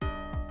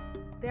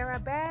There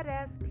are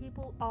badass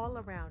people all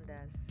around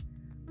us,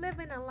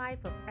 living a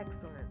life of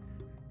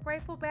excellence.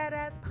 Grateful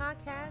Badass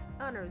Podcast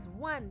honors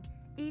one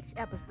each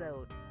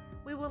episode.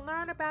 We will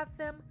learn about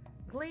them,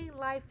 glean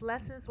life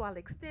lessons while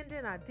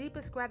extending our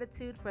deepest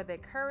gratitude for their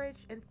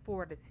courage and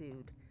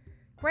fortitude.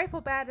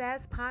 Grateful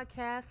Badass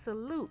Podcast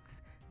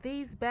salutes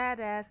these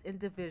badass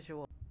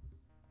individuals.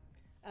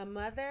 A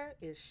mother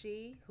is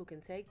she who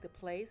can take the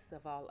place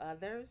of all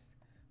others,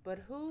 but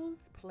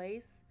whose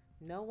place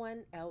no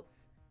one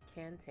else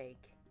can take.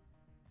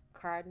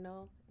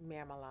 Cardinal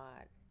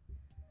Marmalade.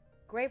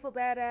 Grateful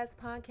Badass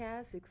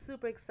Podcast is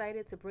super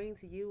excited to bring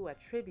to you a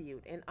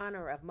tribute in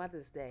honor of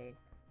Mother's Day.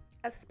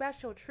 A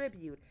special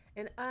tribute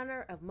in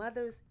honor of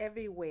mothers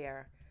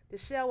everywhere to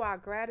show our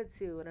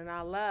gratitude and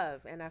our love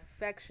and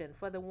affection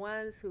for the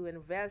ones who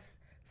invest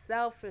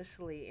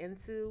selfishly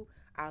into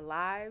our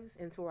lives,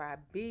 into our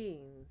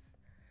beings.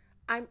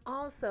 I'm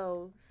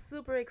also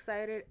super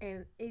excited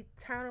and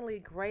eternally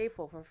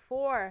grateful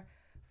for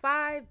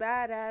five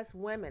badass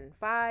women,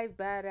 five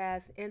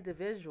badass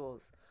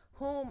individuals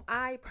whom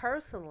I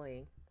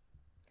personally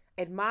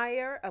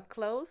admire up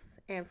close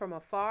and from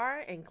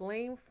afar and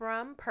glean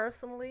from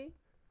personally.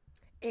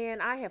 And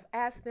I have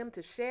asked them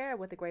to share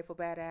with the Grateful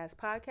Badass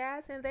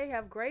Podcast, and they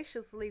have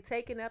graciously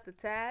taken up the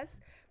task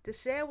to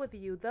share with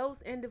you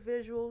those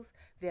individuals,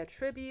 their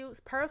tributes,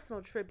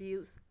 personal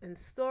tributes, and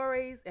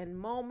stories and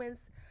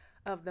moments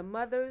of the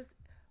mothers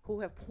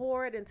who have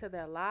poured into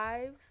their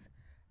lives,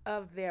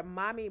 of their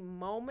mommy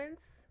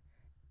moments.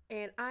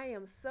 And I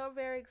am so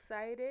very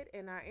excited,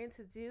 and I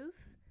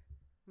introduce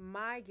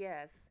my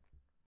guest.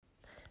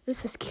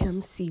 This is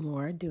Kim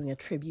Seymour doing a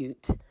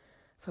tribute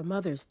for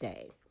Mother's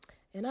Day.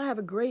 And I have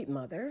a great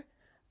mother,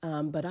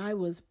 but I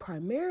was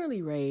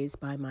primarily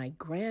raised by my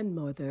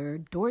grandmother,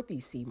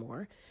 Dorothy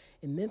Seymour,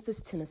 in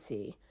Memphis,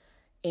 Tennessee.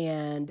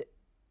 And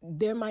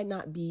there might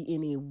not be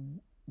any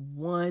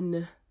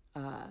one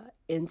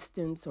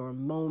instance or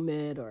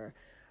moment or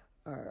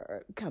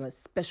kind of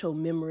special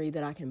memory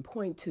that I can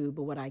point to,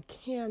 but what I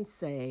can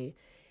say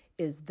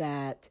is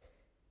that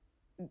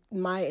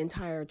my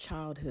entire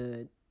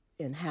childhood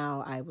and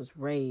how I was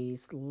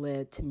raised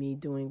led to me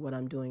doing what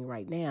I'm doing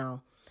right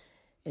now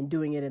and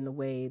doing it in the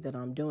way that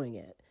I'm doing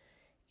it.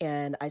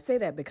 And I say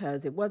that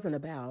because it wasn't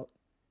about,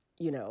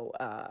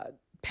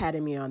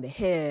 patting me on the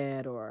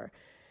head or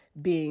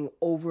being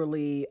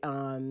overly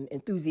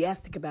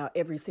enthusiastic about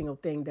every single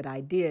thing that I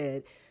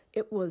did.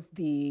 It was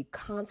the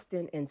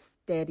constant and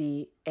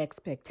steady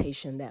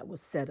expectation that was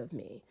set of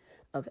me,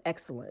 of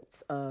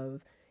excellence,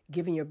 of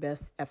giving your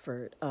best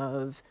effort,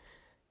 of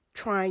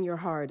trying your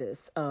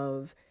hardest,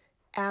 of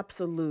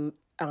absolute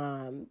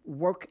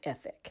work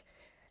ethic.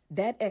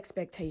 That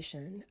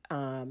expectation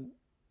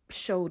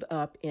showed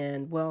up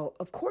in, well,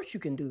 of course you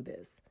can do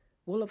this.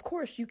 Well, of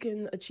course you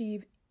can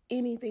achieve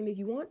anything that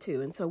you want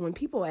to. And so when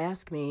people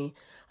ask me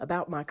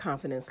about my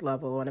confidence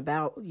level and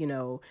about,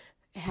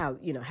 how,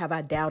 have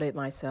I doubted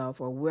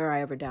myself or where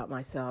I ever doubt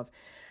myself,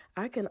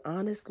 I can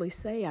honestly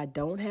say I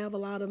don't have a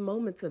lot of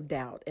moments of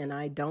doubt and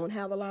I don't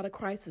have a lot of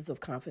crises of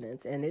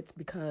confidence. And it's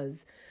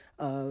because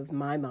of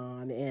my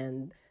mom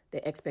and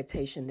the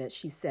expectation that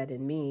she set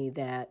in me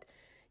that,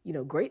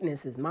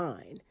 greatness is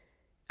mine.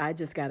 I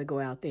just got to go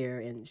out there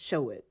and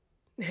show it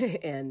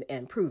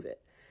and prove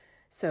it.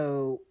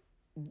 So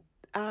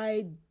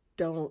I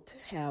don't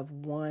have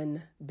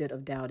one bit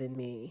of doubt in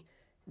me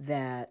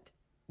that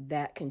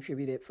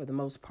contributed for the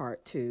most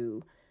part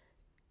to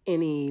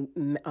any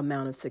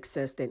amount of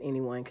success that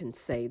anyone can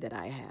say that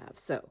I have.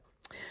 So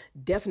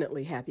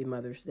definitely happy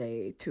Mother's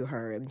Day to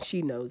her. And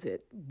she knows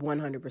it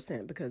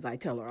 100% because I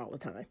tell her all the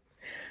time.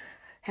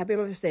 Happy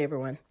Mother's Day,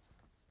 everyone.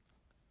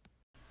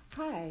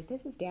 Hi,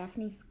 this is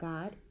Daphne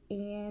Scott,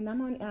 and I'm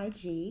on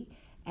IG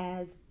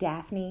as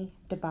Daphne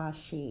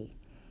Dabashi.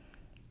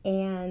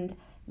 And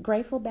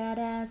Grateful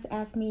Badass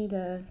asked me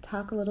to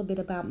talk a little bit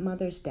about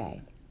Mother's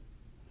Day,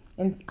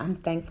 and I'm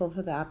thankful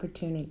for the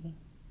opportunity.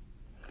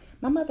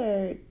 My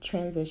mother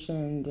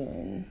transitioned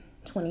in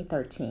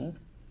 2013.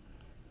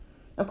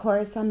 Of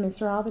course, I miss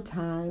her all the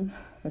time,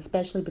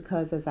 especially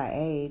because as I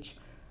age,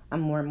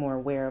 I'm more and more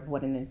aware of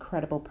what an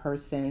incredible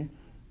person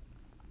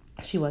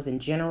she was in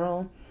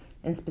general,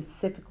 and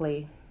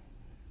specifically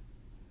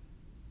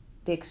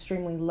the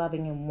extremely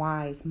loving and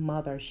wise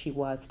mother she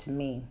was to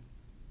me.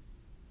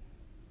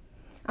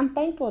 I'm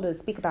thankful to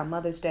speak about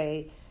Mother's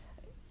Day,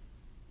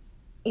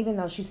 even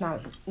though she's not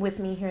with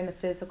me here in the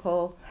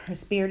physical. Her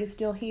spirit is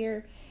still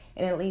here,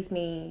 and it leads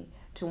me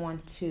to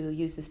want to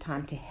use this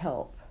time to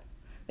help,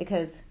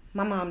 because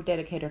my mom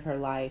dedicated her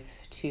life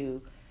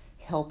to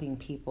helping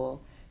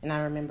people. And I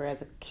remember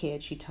as a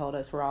kid, she told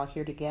us we're all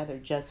here together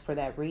just for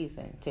that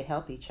reason, to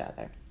help each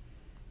other.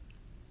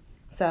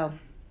 So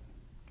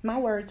my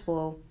words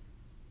will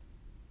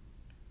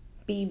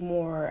be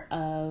more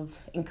of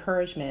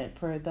encouragement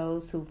for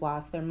those who've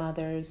lost their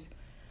mothers,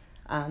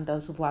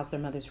 those who've lost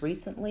their mothers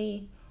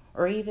recently,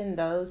 or even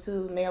those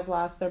who may have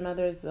lost their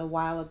mothers a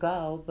while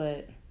ago,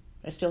 but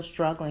are still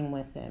struggling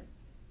with it.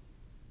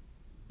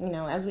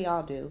 As we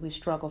all do, we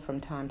struggle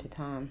from time to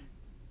time.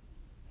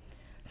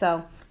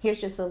 So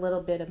here's just a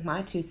little bit of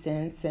my 2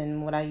 cents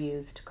and what I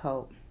use to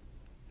cope.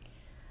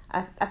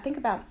 I think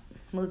about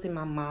losing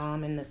my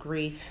mom and the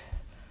grief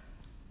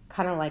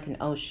kind of like an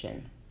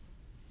ocean.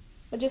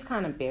 But just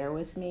kind of bear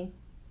with me.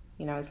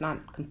 It's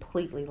not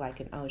completely like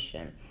an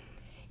ocean.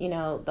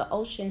 The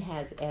ocean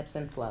has ebbs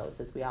and flows,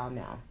 as we all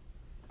know.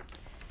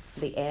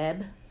 The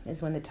ebb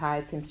is when the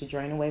tide seems to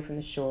drain away from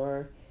the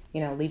shore,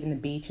 leaving the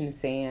beach and the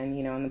sand,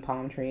 and the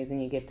palm trees,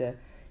 and you get to,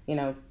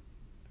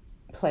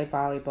 play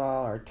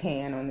volleyball or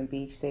tan on the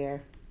beach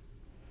there.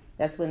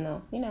 That's when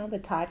the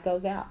tide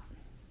goes out.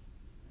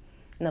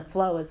 And the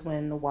flow is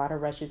when the water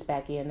rushes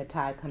back in, the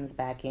tide comes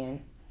back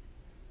in,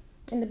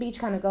 and the beach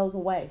kind of goes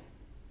away.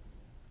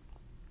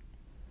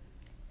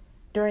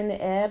 During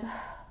the ebb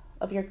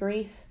of your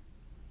grief,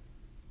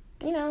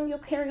 you'll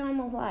carry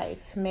on with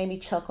life. Maybe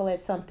chuckle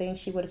at something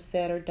she would have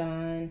said or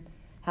done,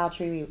 how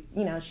she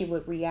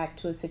would react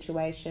to a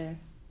situation.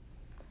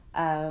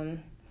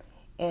 And,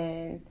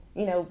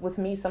 with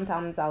me,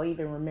 sometimes I'll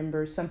even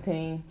remember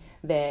something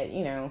that,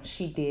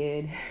 she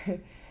did.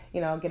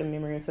 I'll get a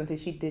memory of something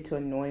she did to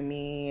annoy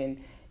me.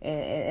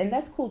 And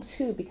that's cool,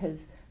 too,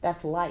 because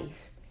that's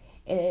life.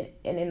 And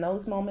in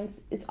those moments,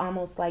 it's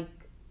almost like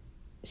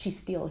she's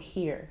still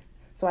here.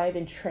 So I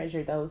even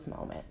treasure those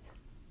moments.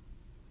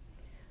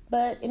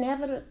 But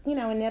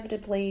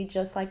inevitably,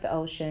 just like the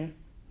ocean,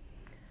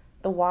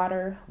 the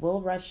water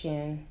will rush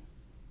in,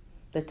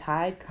 the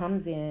tide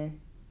comes in,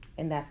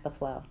 and that's the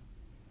flow.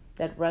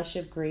 That rush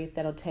of grief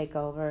that'll take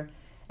over.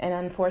 And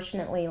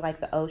unfortunately, like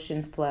the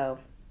ocean's flow,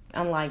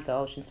 unlike the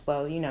ocean's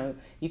flow,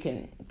 you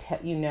can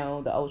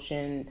the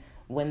ocean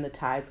when the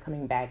tide's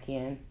coming back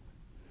in.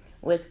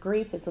 With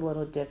grief, it's a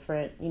little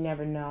different. You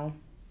never know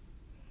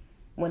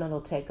when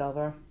it'll take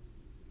over.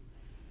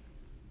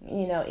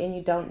 And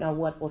you don't know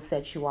what will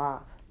set you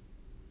off.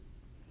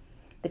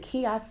 The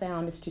key I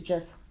found is to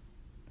just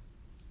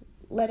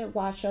let it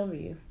wash over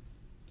you.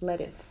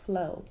 Let it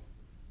flow.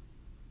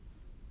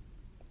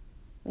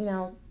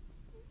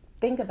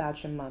 Think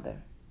about your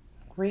mother.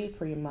 Grieve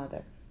for your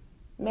mother.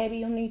 Maybe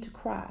you'll need to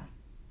cry.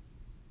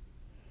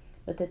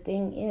 But the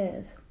thing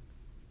is,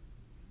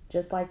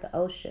 just like the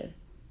ocean,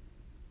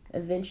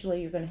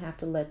 eventually you're going to have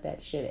to let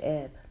that shit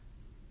ebb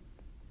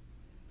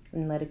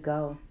and let it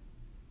go.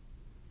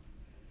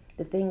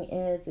 The thing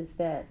is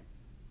that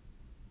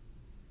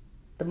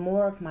the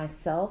more of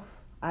myself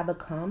I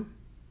become,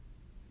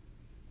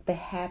 the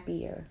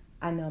happier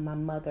I know my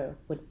mother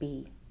would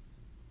be.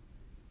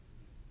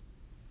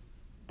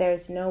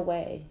 There's no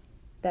way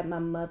that my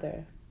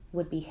mother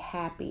would be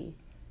happy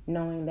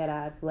knowing that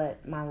I've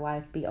let my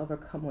life be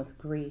overcome with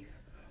grief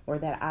or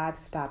that I've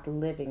stopped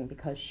living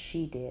because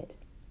she did.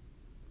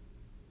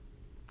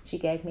 She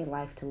gave me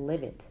life to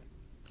live it,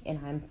 and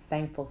I'm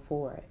thankful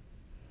for it.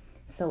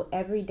 So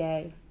every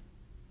day,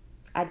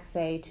 I'd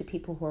say to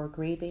people who are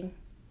grieving,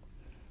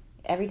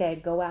 every day,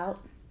 go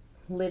out,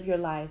 live your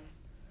life,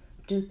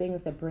 do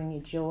things that bring you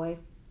joy,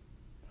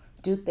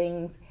 do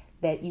things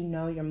that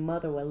your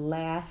mother would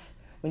laugh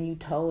when you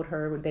told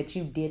her that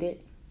you did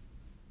it.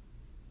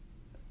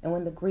 And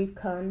when the grief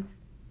comes,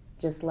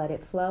 just let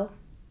it flow,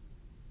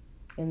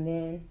 and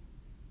then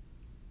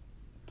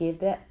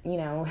give that,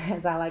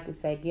 as I like to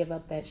say, give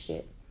up that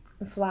shit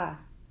and fly.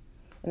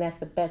 And that's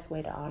the best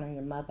way to honor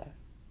your mother.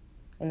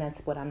 And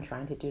that's what I'm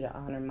trying to do to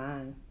honor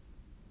mine.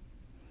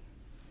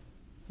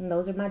 And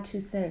those are my 2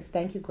 cents.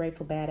 Thank you,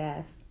 Grateful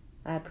Badass.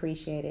 I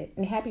appreciate it.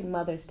 And happy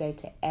Mother's Day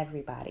to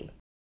everybody.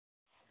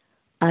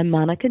 I'm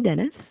Monica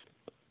Dennis.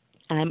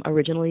 I'm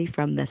originally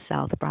from the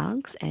South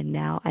Bronx, and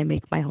now I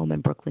make my home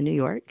in Brooklyn, New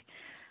York.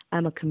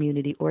 I'm a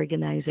community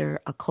organizer,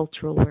 a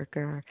cultural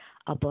worker,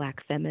 a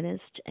Black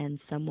feminist, and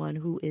someone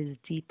who is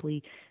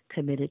deeply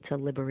committed to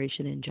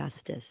liberation and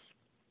justice.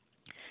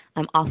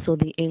 I'm also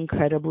the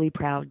incredibly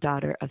proud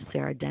daughter of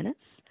Sarah Dennis.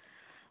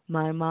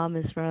 My mom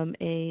is from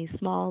a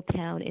small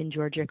town in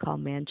Georgia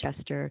called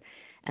Manchester,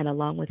 and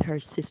along with her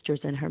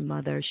sisters and her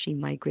mother, she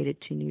migrated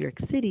to New York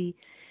City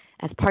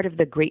as part of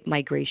the Great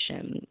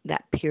Migration,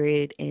 that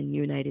period in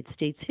United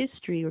States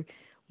history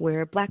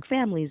where Black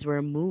families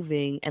were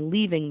moving and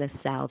leaving the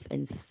South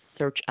in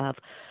search of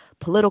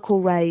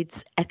political rights,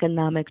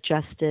 economic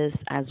justice,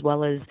 as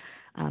well as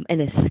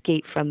an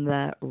escape from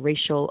the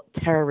racial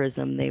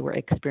terrorism they were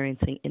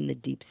experiencing in the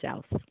Deep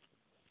South.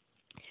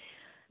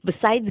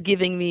 Besides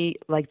giving me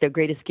the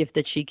greatest gift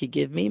that she could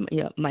give me,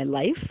 my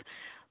life,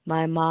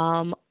 my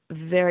mom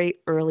very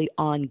early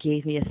on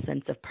gave me a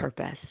sense of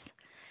purpose.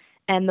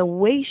 And the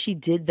way she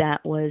did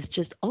that was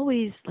just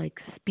always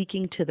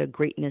speaking to the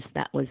greatness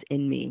that was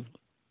in me.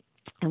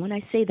 And when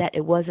I say that,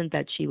 it wasn't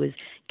that she was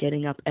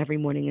getting up every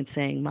morning and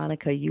saying,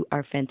 Monica, you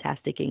are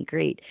fantastic and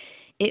great.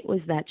 It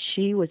was that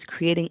she was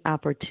creating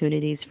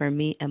opportunities for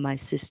me and my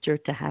sister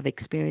to have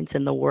experience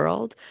in the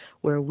world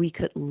where we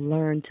could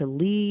learn to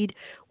lead,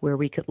 where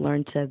we could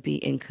learn to be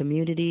in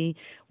community,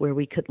 where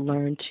we could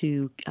learn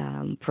to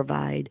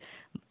provide,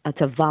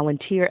 to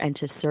volunteer and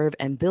to serve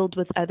and build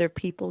with other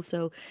people.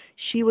 So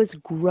she was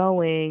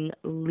growing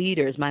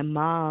leaders. My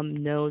mom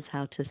knows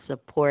how to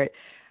support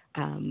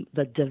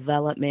the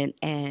development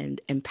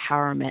and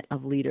empowerment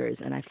of leaders,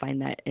 and I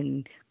find that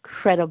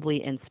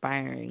incredibly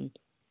inspiring.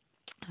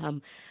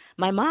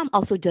 My mom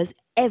also does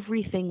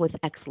everything with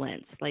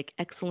excellence. Like,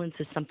 excellence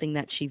is something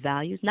that she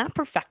values, not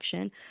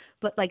perfection,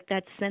 but like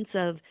that sense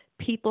of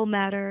people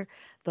matter,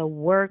 the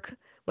work,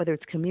 whether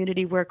it's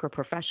community work or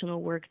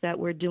professional work that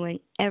we're doing,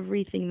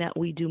 everything that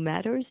we do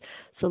matters.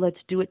 So let's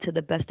do it to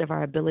the best of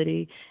our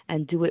ability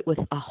and do it with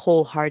a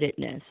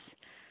wholeheartedness.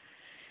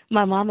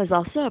 My mom is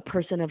also a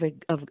person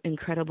of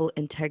incredible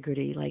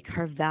integrity. Like,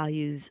 her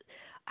values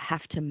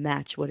have to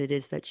match what it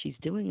is that she's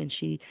doing, and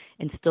she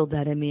instilled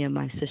that in me and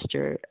my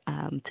sister,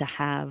 to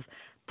have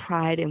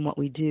pride in what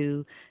we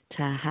do,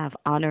 to have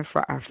honor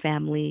for our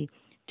family,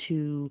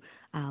 to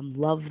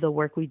love the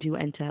work we do,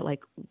 and to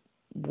like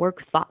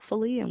work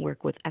thoughtfully and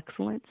work with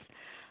excellence,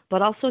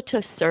 but also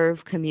to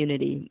serve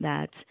community.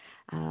 That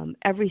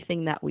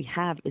everything that we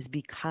have is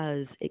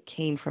because it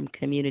came from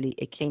community,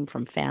 it came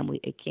from family,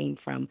 it came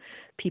from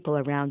people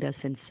around us,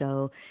 and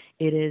so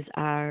it is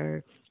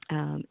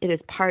it is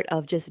part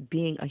of just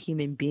being a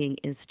human being,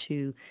 is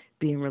to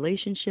be in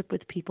relationship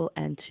with people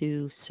and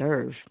to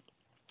serve.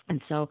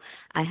 And so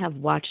I have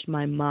watched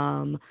my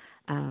mom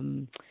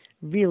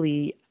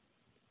really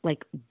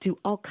like do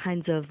all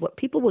kinds of what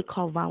people would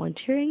call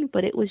volunteering,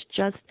 but it was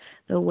just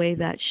the way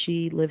that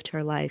she lived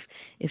her life.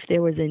 If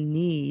there was a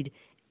need,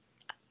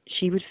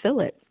 she would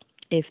fill it.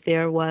 If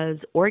there was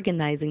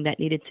organizing that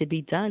needed to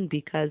be done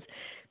because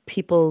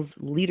people's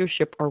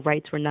leadership or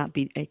rights were not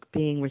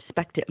being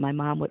respected, my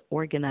mom would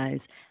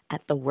organize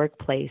at the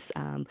workplace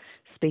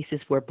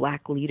spaces where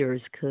Black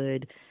leaders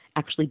could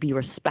actually be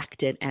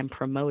respected and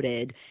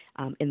promoted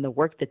in the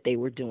work that they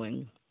were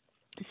doing.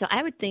 So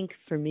I would think,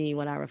 for me,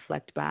 when I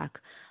reflect back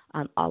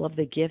on all of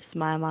the gifts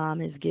my mom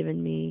has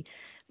given me,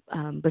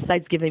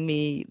 besides giving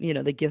me,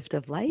 the gift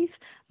of life,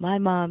 my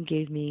mom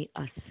gave me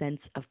a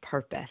sense of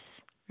purpose,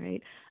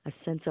 right? A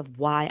sense of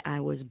why I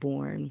was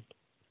born.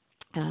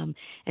 And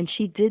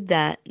she did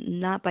that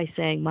not by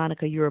saying,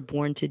 Monica, you were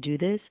born to do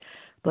this,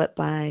 but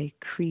by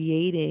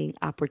creating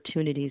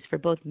opportunities for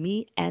both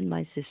me and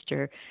my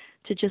sister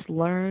to just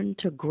learn,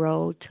 to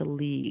grow, to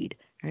lead,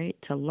 right?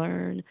 To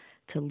learn,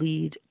 to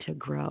lead, to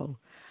grow.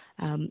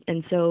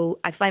 And so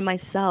I find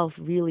myself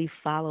really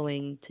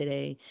following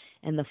today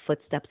in the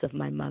footsteps of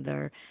my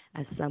mother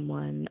as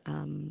someone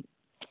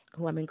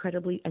who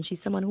and she's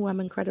someone who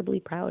I'm incredibly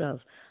proud of.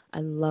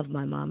 I love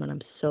my mom, and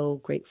I'm so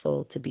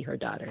grateful to be her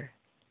daughter.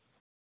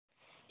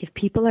 If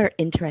people are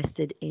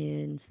interested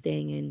in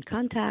staying in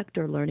contact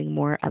or learning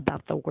more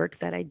about the work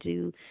that I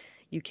do,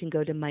 you can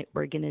go to my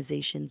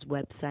organization's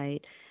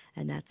website,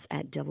 and that's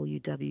at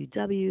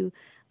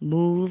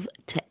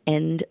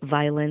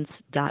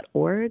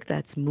www.movetoendviolence.org.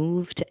 That's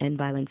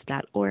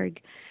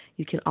movetoendviolence.org.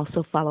 You can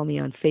also follow me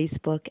on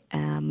Facebook.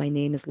 My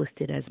name is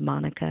listed as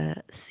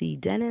Monica C.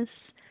 Dennis.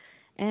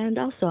 And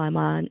also I'm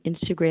on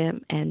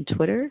Instagram and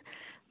Twitter.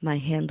 My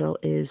handle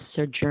is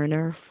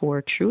Sojourner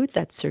for Truth.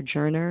 That's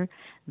Sojourner,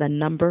 the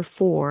number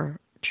 4,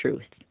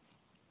 Truth.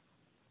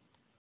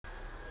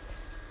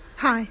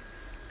 Hi,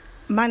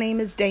 my name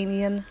is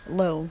Damian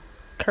Lowe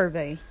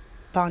Curvey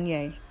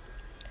Bonnier.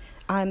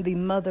 I'm the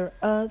mother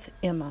of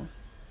Emma.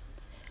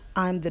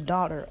 I'm the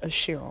daughter of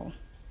Cheryl,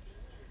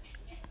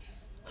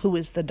 who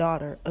is the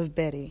daughter of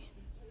Betty,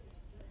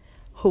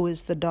 who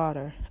is the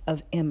daughter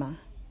of Emma,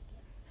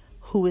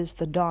 who is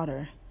the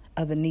daughter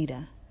of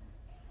Anita,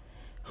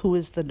 who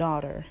is the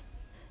daughter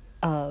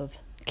of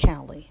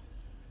Callie.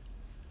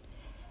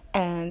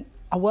 And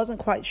I wasn't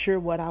quite sure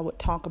what I would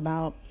talk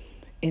about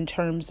in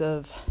terms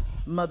of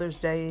Mother's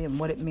Day and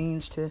what it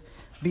means to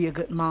be a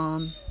good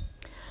mom.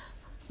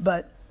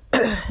 But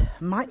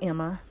my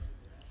Emma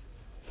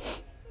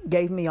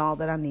gave me all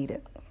that I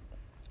needed.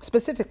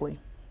 Specifically,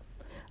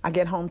 I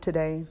get home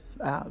today.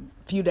 A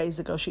few days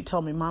ago, she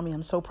told me, Mommy,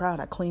 I'm so proud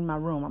I cleaned my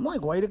room. I'm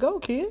like, way to go,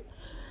 kid.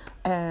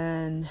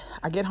 And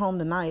I get home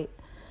tonight.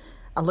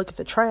 I look at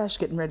the trash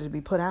getting ready to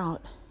be put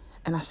out,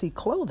 and I see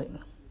clothing.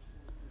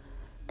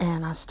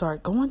 And I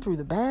start going through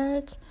the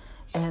bag,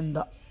 and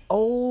the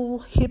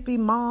old hippie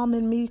mom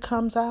in me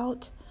comes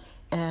out,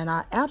 and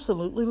I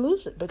absolutely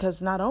lose it,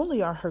 because not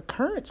only are her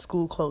current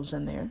school clothes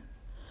in there,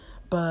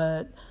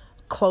 but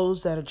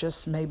clothes that are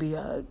just maybe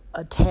a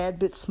tad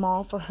bit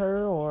small for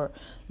her, or,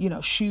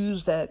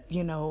 shoes that,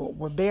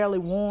 were barely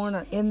worn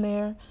are in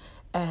there,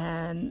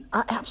 and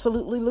I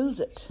absolutely lose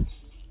it.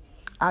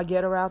 I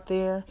get her out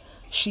there.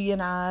 She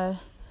and I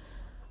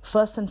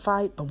fuss and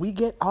fight, but we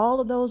get all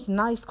of those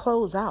nice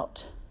clothes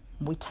out.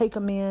 We take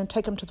them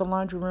to the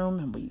laundry room,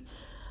 and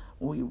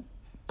we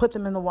put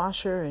them in the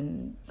washer,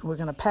 and we're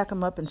going to pack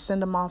them up and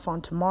send them off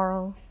on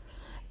tomorrow.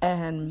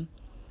 And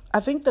I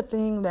think the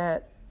thing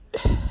that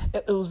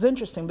it was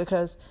interesting,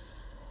 because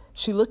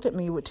she looked at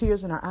me with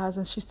tears in her eyes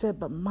and she said,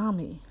 but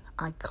Mommy,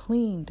 I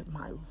cleaned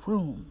my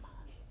room.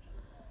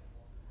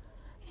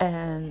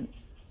 And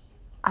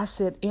I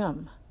said,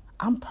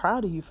 I'm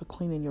proud of you for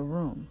cleaning your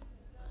room.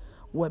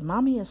 What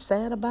Mommy is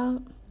sad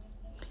about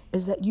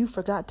is that you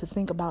forgot to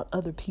think about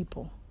other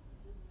people.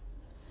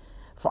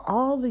 For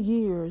all the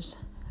years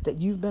that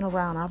you've been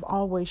around, I've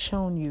always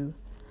shown you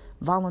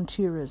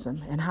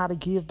volunteerism and how to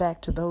give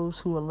back to those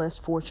who are less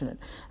fortunate.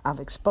 I've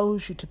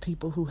exposed you to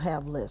people who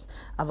have less.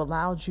 I've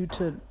allowed you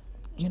to,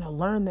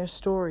 learn their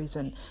stories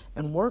and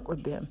work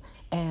with them.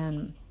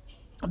 And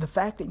the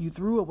fact that you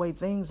threw away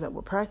things that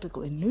were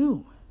practically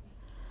new,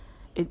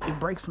 it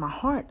breaks my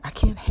heart. I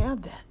can't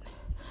have that.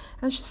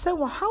 And she said,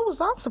 well, how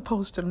was I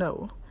supposed to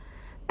know?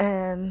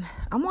 And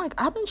I'm like,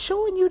 I've been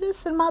showing you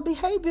this in my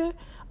behavior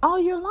all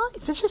your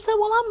life. And she said,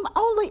 well, I'm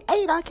only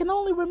 8. I can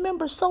only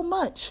remember so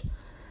much.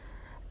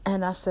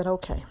 And I said,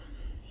 okay,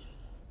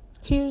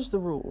 here's the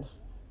rule.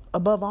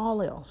 Above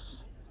all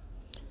else,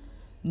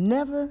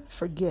 never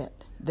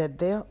forget that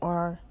there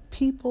are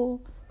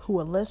people who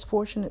are less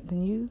fortunate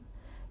than you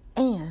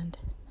and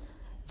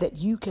that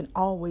you can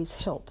always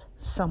help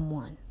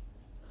someone.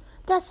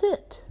 That's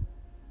it.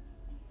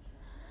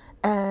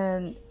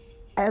 And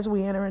as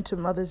we enter into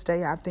Mother's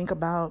Day, I think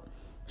about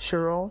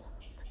Cheryl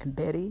and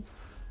Betty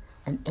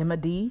and Emma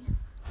D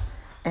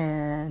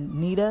and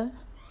Nita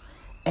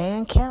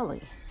and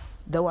Callie,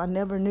 though I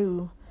never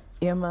knew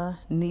Emma,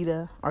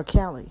 Nita, or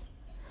Callie.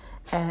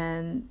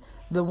 And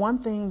the one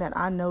thing that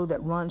I know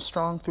that runs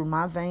strong through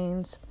my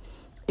veins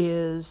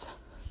is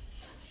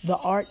the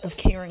art of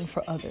caring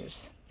for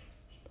others.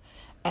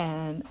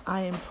 And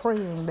I am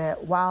praying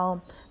that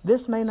while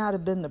this may not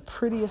have been the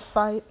prettiest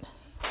sight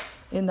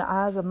in the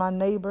eyes of my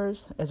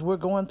neighbors as we're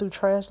going through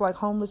trash like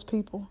homeless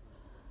people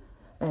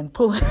and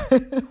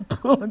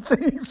pulling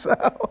things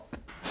out,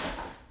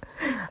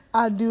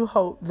 I do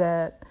hope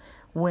that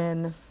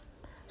when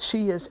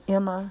she is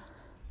Emma,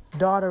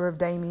 daughter of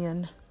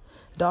Damien,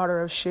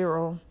 daughter of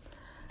Cheryl,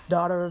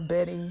 daughter of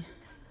Betty,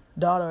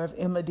 daughter of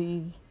Emma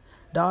D,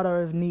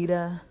 daughter of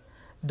Nita,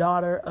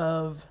 daughter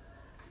of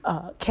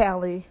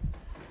Callie,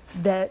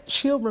 that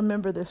she'll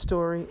remember this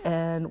story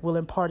and will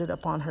impart it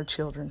upon her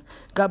children.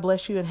 God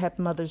bless you and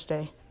happy Mother's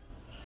Day.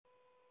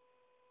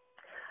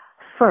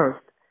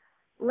 First,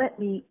 let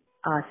me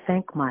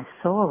thank my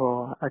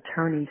soror,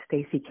 attorney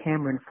Stacey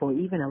Cameron, for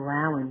even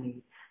allowing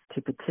me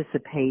to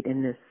participate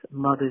in this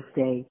Mother's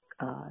Day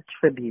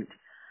tribute.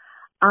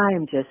 I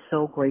am just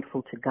so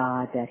grateful to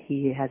God that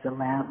He has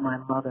allowed my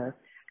mother,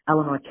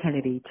 Eleanor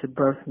Kennedy, to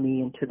birth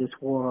me into this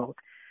world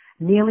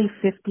nearly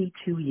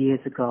 52 years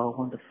ago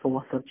on the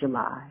 4th of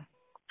July.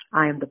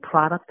 I am the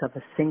product of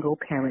a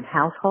single-parent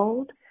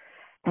household,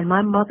 and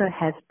my mother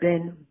has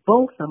been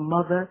both a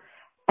mother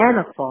and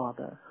a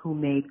father who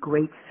made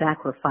great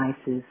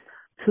sacrifices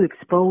to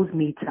expose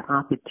me to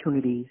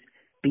opportunities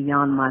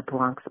beyond my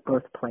Bronx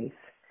birthplace.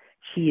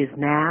 She is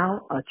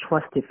now a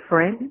trusted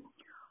friend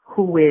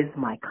who is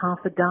my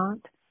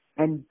confidant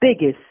and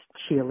biggest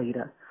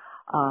cheerleader.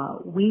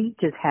 We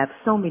just have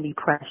so many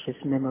precious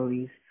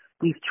memories.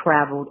 We've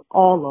traveled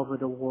all over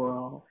the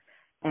world,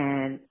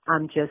 and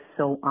I'm just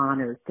so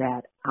honored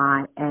that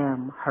I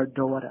am her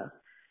daughter.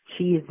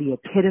 She is the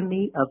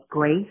epitome of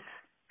grace,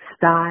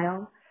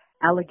 style,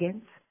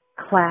 elegance,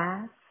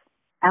 class,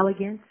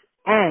 elegance,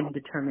 and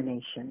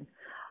determination.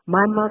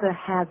 My mother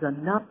has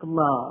enough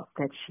love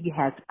that she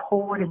has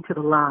poured into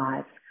the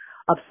lives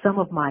of some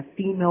of my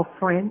female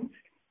friends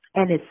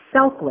and is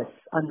selfless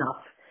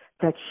enough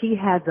that she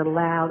has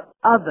allowed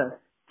other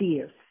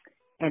fierce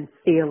and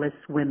fearless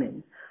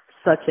women,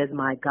 such as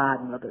my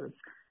godmothers,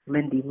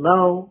 Lindy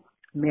Lowe,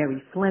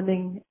 Mary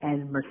Fleming,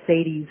 and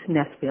Mercedes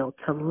Nesfield,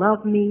 to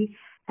love me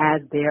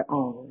as their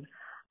own.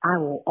 I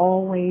will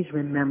always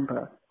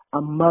remember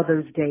a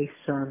Mother's Day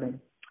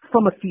sermon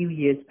from a few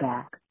years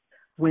back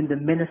when the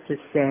minister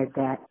said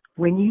that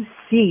when you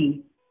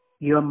see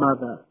your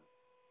mother,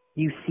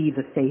 you see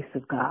the face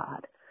of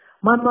God.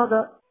 My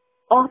mother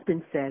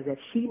often says that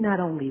she not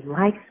only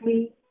likes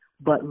me,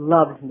 but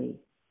loves me.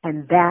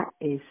 And that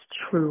is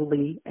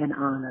truly an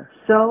honor.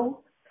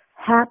 So,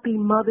 happy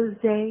Mother's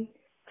Day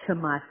to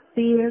my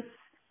fierce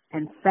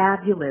and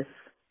fabulous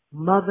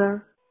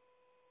mother,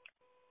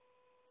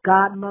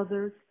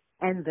 godmothers,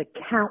 and the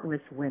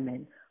countless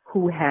women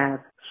who have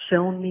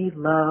shown me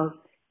love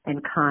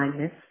and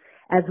kindness,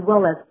 as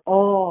well as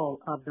all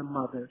of the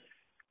mothers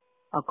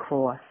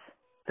across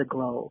the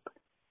globe.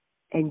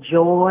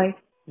 Enjoy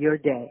your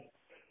day.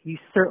 You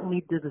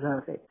certainly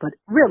deserve it. But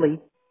really,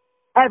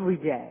 every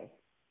day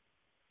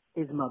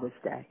is Mother's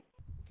Day.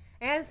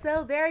 And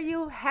so there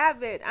you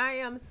have it. I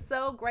am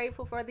so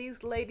grateful for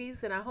these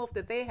ladies, and I hope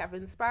that they have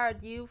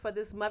inspired you for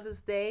this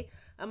Mother's Day,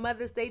 a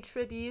Mother's Day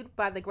tribute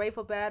by the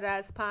Grateful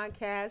Badass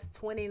Podcast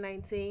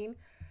 2019.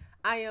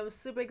 I am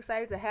super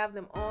excited to have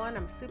them on.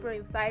 I'm super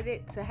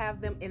excited to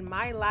have them in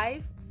my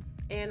life,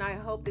 and I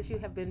hope that you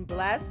have been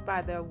blessed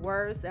by their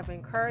words of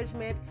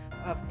encouragement,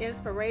 of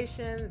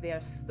inspiration, their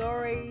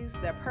stories,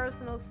 their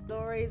personal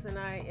stories, and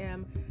I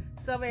am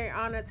so very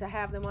honored to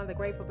have them on the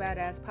Grateful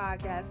Badass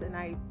Podcast, and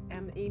I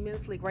am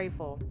immensely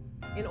grateful.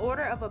 In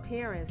order of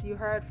appearance, you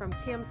heard from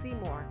Kim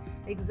Seymour,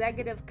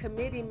 Executive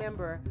Committee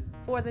Member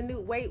for the New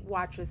Weight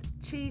Watchers,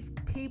 Chief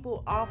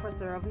People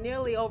Officer of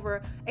nearly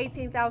over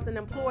 18,000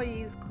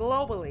 employees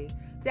globally.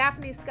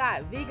 Daphne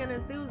Scott, vegan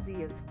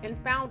enthusiast and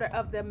founder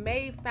of the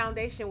May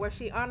Foundation, where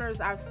she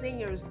honors our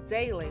seniors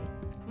daily.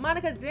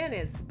 Monica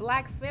Dennis,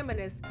 Black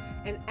feminist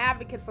and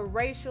advocate for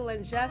racial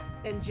and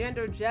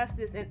gender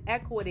justice and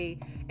equity,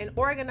 and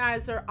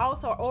organizer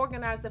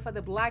for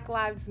the Black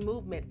Lives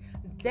Movement.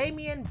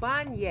 Damian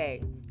Bonnier,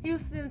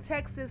 Houston,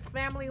 Texas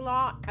family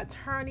law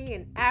attorney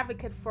and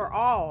advocate for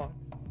all,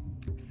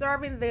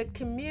 serving the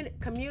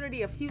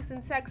community of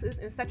Houston, Texas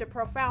in such a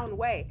profound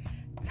way.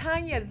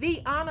 Tanya,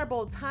 the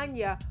Honorable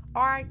Tanya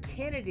R.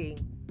 Kennedy,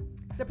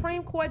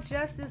 Supreme Court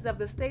Justice of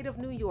the State of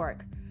New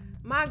York.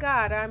 My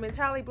God, I'm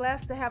entirely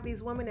blessed to have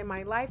these women in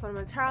my life. I'm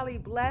entirely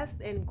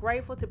blessed and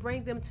grateful to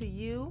bring them to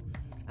you,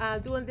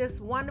 doing this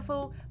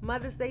wonderful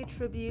Mother's Day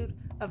tribute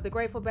of the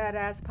Grateful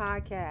Badass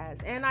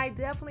podcast. And I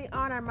definitely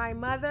honor my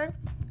mother,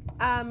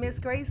 Miss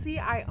Gracie.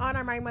 I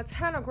honor my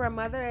maternal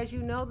grandmother. As you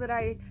know that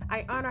I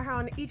honor her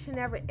on each and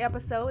every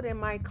episode in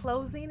my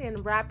closing and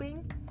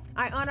wrapping.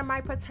 I honor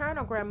my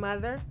paternal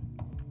grandmother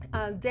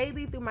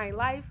daily through my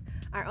life.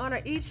 I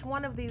honor each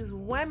one of these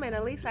women,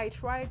 at least I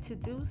try to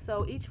do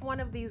so, each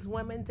one of these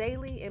women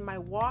daily in my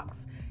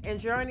walks and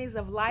journeys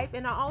of life.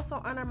 And I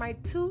also honor my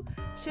 2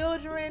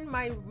 children,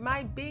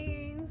 my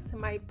beings,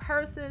 my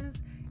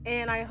persons,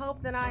 and I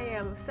hope that I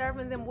am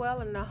serving them well,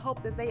 and I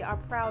hope that they are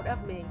proud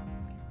of me.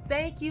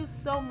 Thank you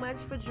so much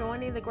for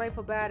joining the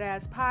Grateful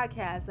Badass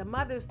podcast, a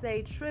Mother's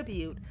Day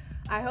tribute.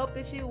 I hope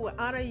that you will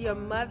honor your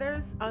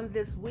mothers on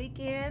this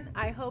weekend.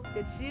 I hope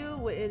that you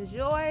will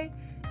enjoy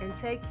and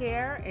take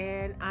care.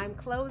 And I'm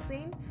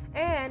closing.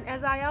 And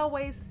as I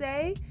always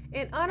say,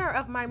 in honor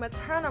of my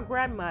maternal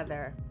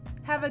grandmother,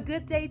 have a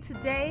good day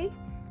today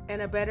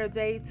and a better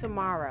day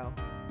tomorrow.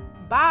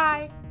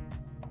 Bye.